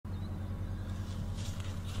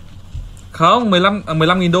Không,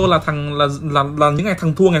 15.000 đô là thằng là những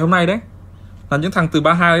thằng thua ngày hôm nay đấy. Là những thằng từ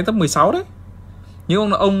 32 đến top 16 đấy.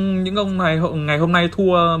 Những ông này ngày hôm nay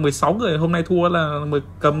thua 16 người, hôm nay thua là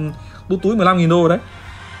cầm đút túi 15.000 đô đấy.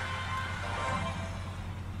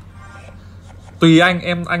 Tùy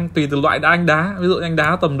anh tùy từ loại anh đá. Ví dụ anh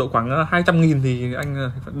đá tầm độ khoảng 200.000 thì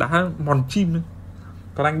anh đá mòn chim nữa.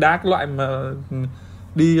 Còn anh đá cái loại mà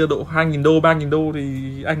đi độ 2.000 đô, 3.000 đô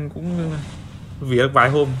thì anh cũng vía vài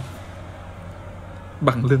hôm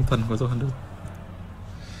bằng lương thần của Ronaldo.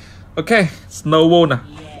 Ok, snowball à.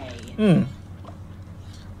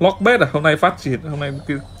 Lockbait à, hôm nay phát triển, hôm nay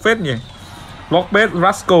phết nhỉ. Lockbait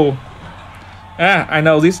Rascal. I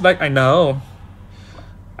know this deck, I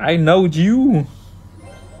know you.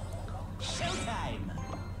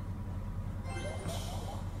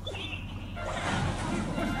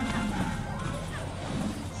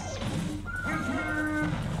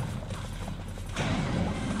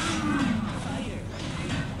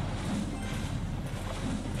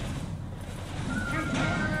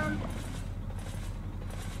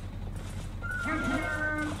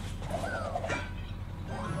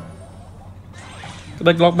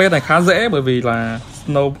 Cái deck lockbait này khá dễ bởi vì là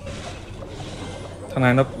thằng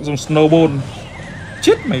này nó dùng snowball.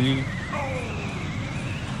 Chết mày đi.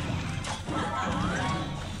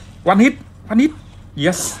 One hit.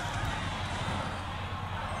 Yes.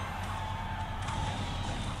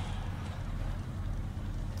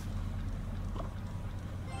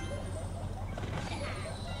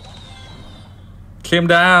 Came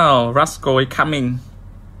down. Rascal is coming.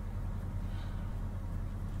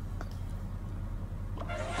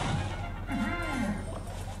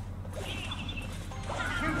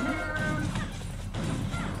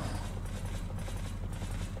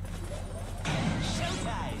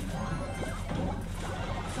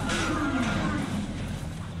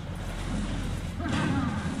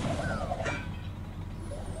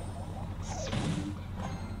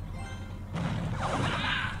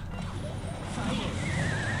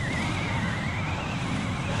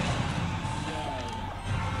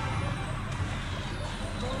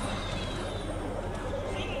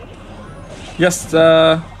 Yes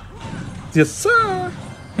sir. Yes sir.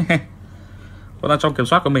 Vẫn đang trong kiểm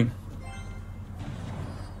soát của mình.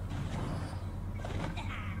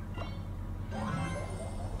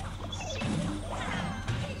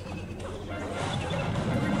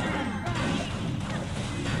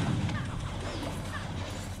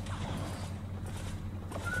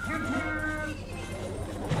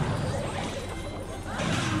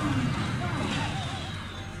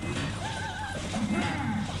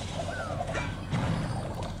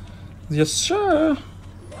 Yes sir.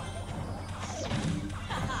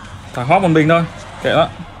 Thả hóp một mình thôi, kệ đó.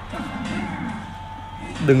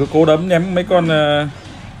 Đừng có cố đấm ném mấy con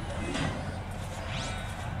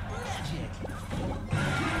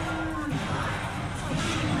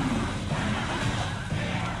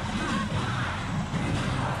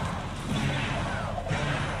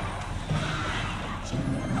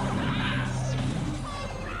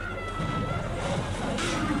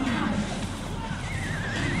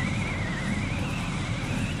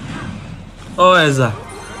ôi giời.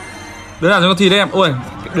 Đứa nào trong thi đấy em? Ôi,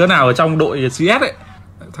 đứa nào ở trong đội CS ấy?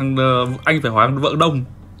 Thằng anh phải hỏi vợ Đông.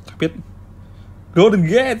 Chẳng biết. Golden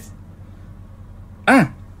Gate.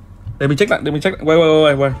 Để mình check lại,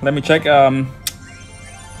 Wait. Let me check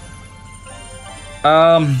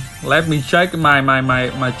let me check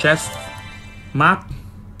my chest map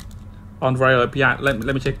on Royal API.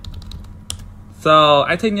 Let me check. So,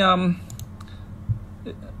 I think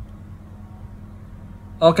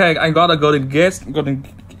okay, I got a golden gate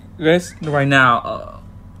right now,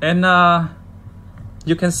 and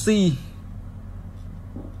you can see.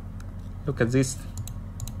 Look at this.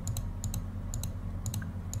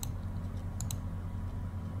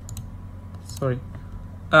 Sorry.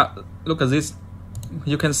 Look at this.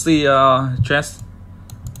 You can see chest.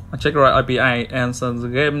 I check right API, and so the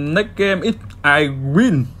game next game, if I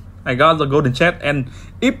win, I got the golden chest, and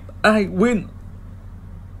if I win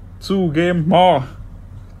 2 game more,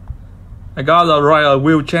 I got a royal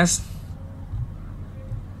wheel chest.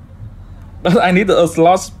 But I need a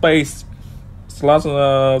slot space.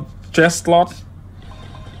 Chest slot.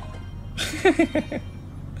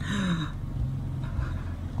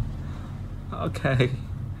 Okay.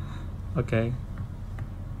 Okay.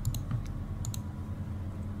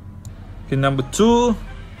 Cái number 2.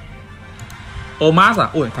 Omas à?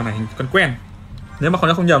 Ui, thằng này hình còn quen. Nếu mà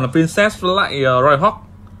không nhầm là Princess với lại Roy Hawk.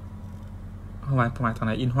 Không phải thằng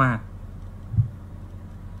này in hoa.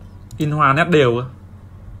 In hoa nét đều.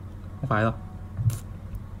 Không phải đâu.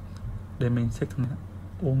 Để mình check thằng này.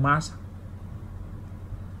 Omas.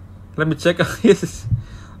 Let me check his.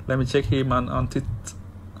 Let me check him on it.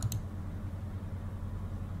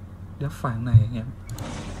 Đáp phải này anh em.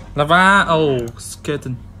 Lava, oh,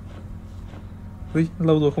 skeleton. Ui,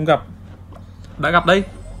 lâu rồi không gặp. Đã gặp đây.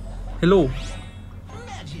 Hello.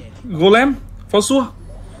 Golem, for sure.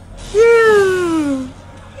 Yeah.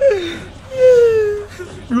 Yeah.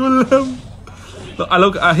 Golem. I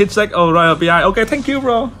look, I hit check. Oh, royal PI. Okay, thank you,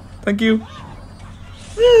 bro. Thank you.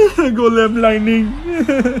 Golem lightning.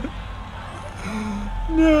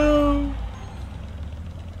 No.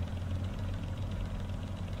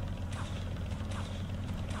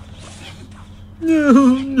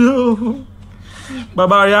 No.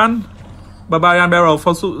 Barbarian barrel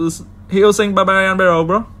for he was saying barbarian barrel,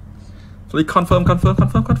 bro. Please confirm.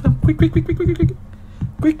 Quick.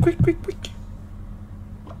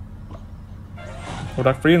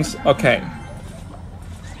 Product friends. Okay.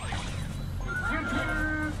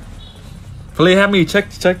 Please help me check.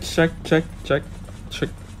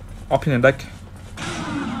 Opinion deck.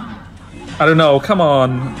 I don't know. Come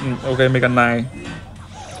on. Okay, make a 9.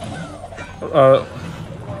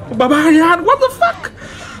 Barbarian. What the fuck?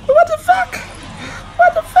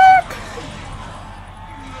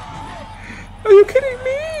 Are you kidding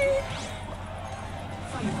me?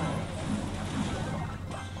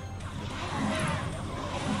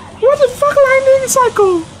 What the fuck?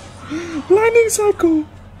 Lightning cycle.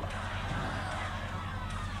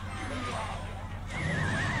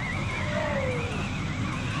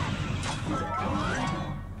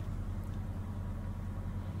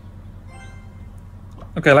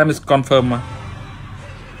 Okay, let me confirm.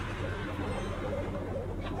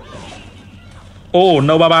 Oh,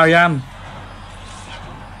 no barbarian.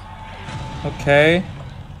 Okay.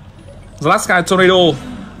 The last guy, tornado.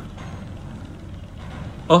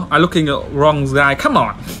 Oh, I'm looking at wrong guy. Come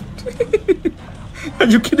on. Are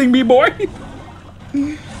you kidding me, boy?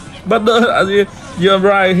 But you're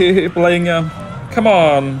right. He playing. Come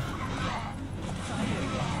on.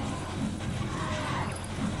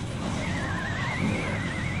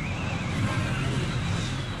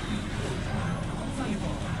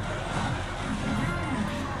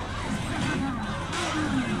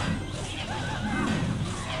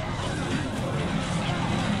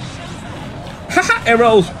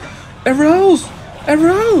 Arrows.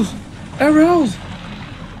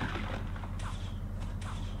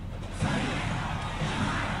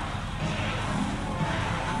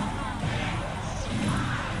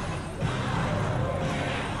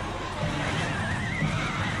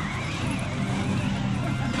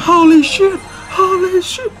 Holy shit.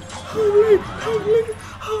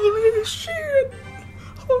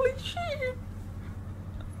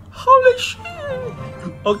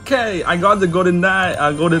 Okay, I got the golden knight.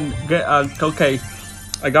 Okay,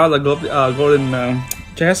 I got the golden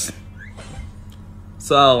chest.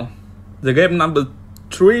 So the game number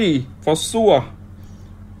 3 for sure.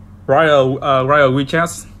 Royal we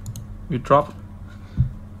chest. We drop.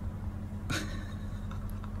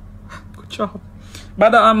 Good job.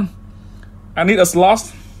 But I need a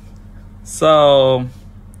slot. So.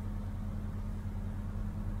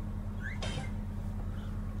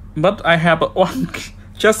 But I have one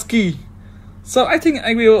chest key, so I think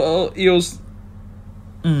I will use.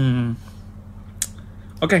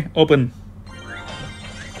 Okay, open.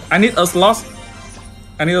 I need a slot.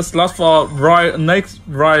 For next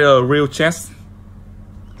royal real chest.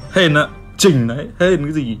 Hên ạ, chỉnh đấy, hên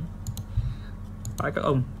cái gì? Phải các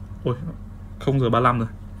ông. Ôi, 0:35 rồi.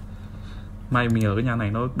 May mình ở cái nhà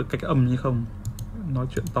này nó được cách âm như không. Nói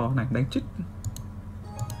chuyện to này đánh chích.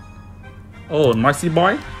 Oh, noisy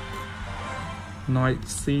boy.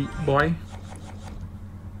 Noisy boy,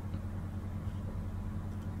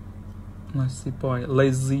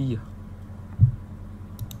 lazy.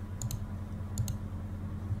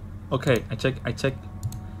 Okay, I check.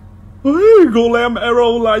 Golem,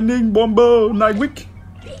 arrow, lightning, bomber, Nightwick.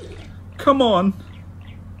 Come on.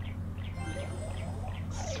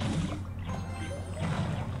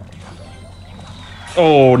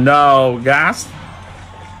 Oh no, gas.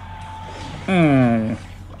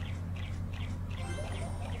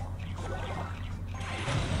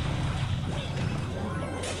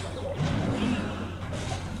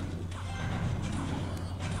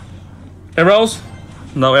 Arrows?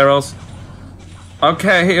 No arrows.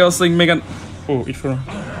 Okay, here's thing Megan. Oh, it's for.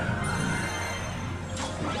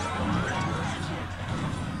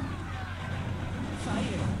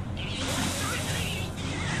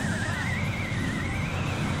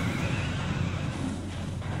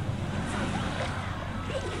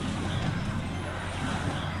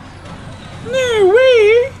 No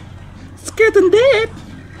way! It's getting dead.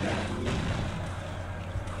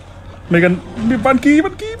 Megan, one key.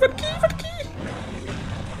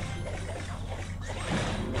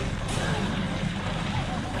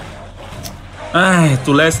 Ah,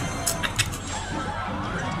 too late.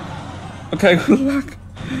 Okay, good luck.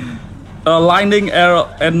 Lightning,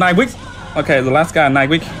 arrow, and 9 weeks. Okay, the last guy, 9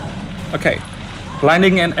 weeks. Okay,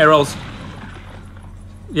 lightning and arrows.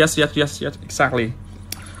 Yes, exactly.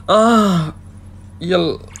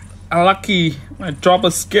 You're unlucky. I drop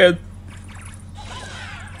a scared.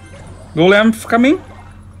 Golem coming?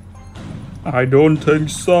 I don't think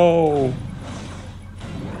so.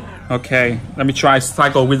 Okay, let me try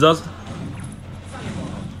cycle wizard.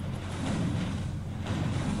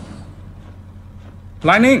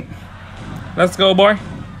 Lightning. Let's go, boy.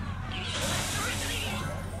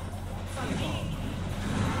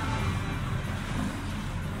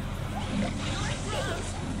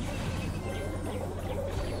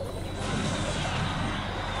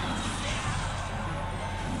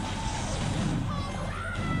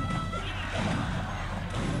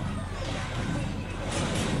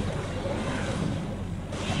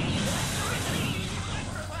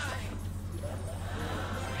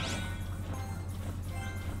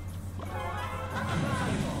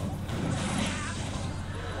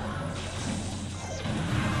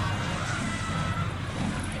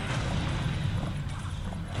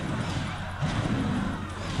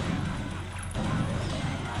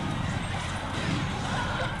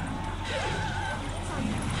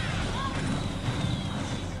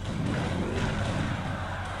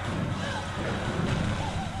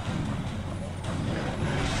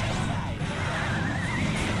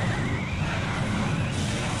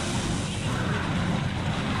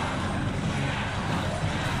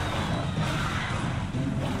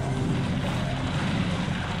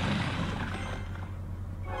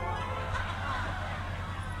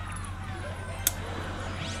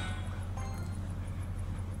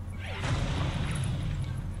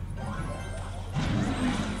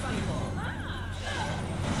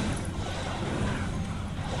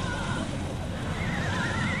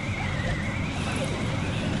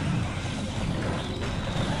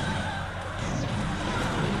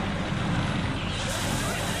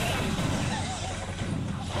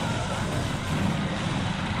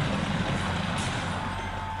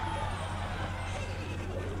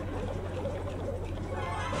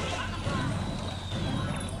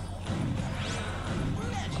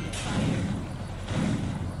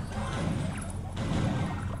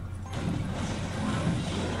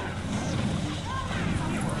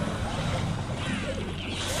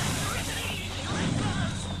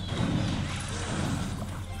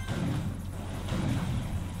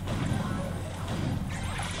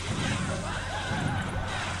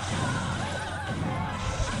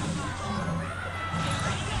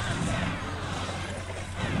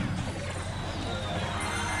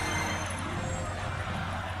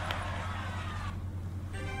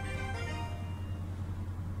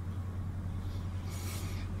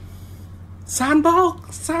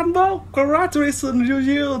 Sandbox, congratulations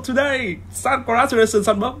you today. Congratulations,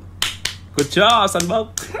 Sandbox. Good job,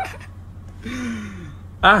 Sandbox.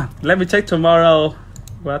 Let me check tomorrow.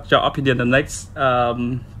 What's your opinion the next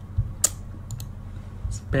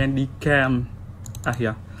Bandicam?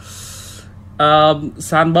 Here.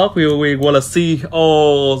 Sandbox we will see.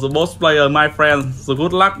 Oh, the boss player, my friend. So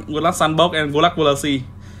good luck, Sandbox, and good luck will see.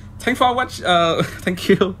 Thanks for watch. Thank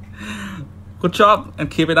you. Good job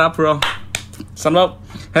and keep it up, bro. Sandbox.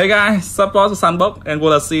 Hey guys, support Sandbox and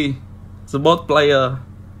we'll see the both player.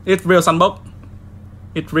 It's real, Sandbox.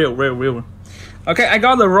 It's real. Okay, I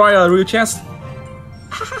got the royal chest.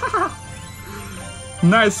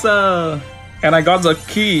 Nice, and I got the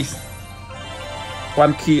keys.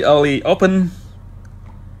 One key only. Open.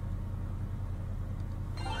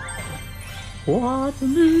 What?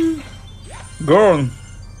 Gone.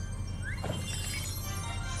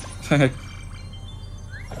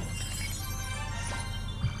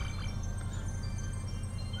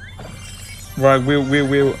 Right,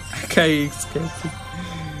 we'll. Okay,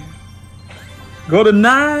 Golden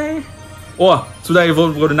Knight. Oh, today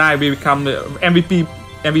Golden Knight will become the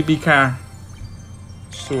MVP car.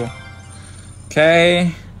 Sure.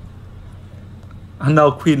 Okay.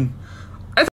 No Queen.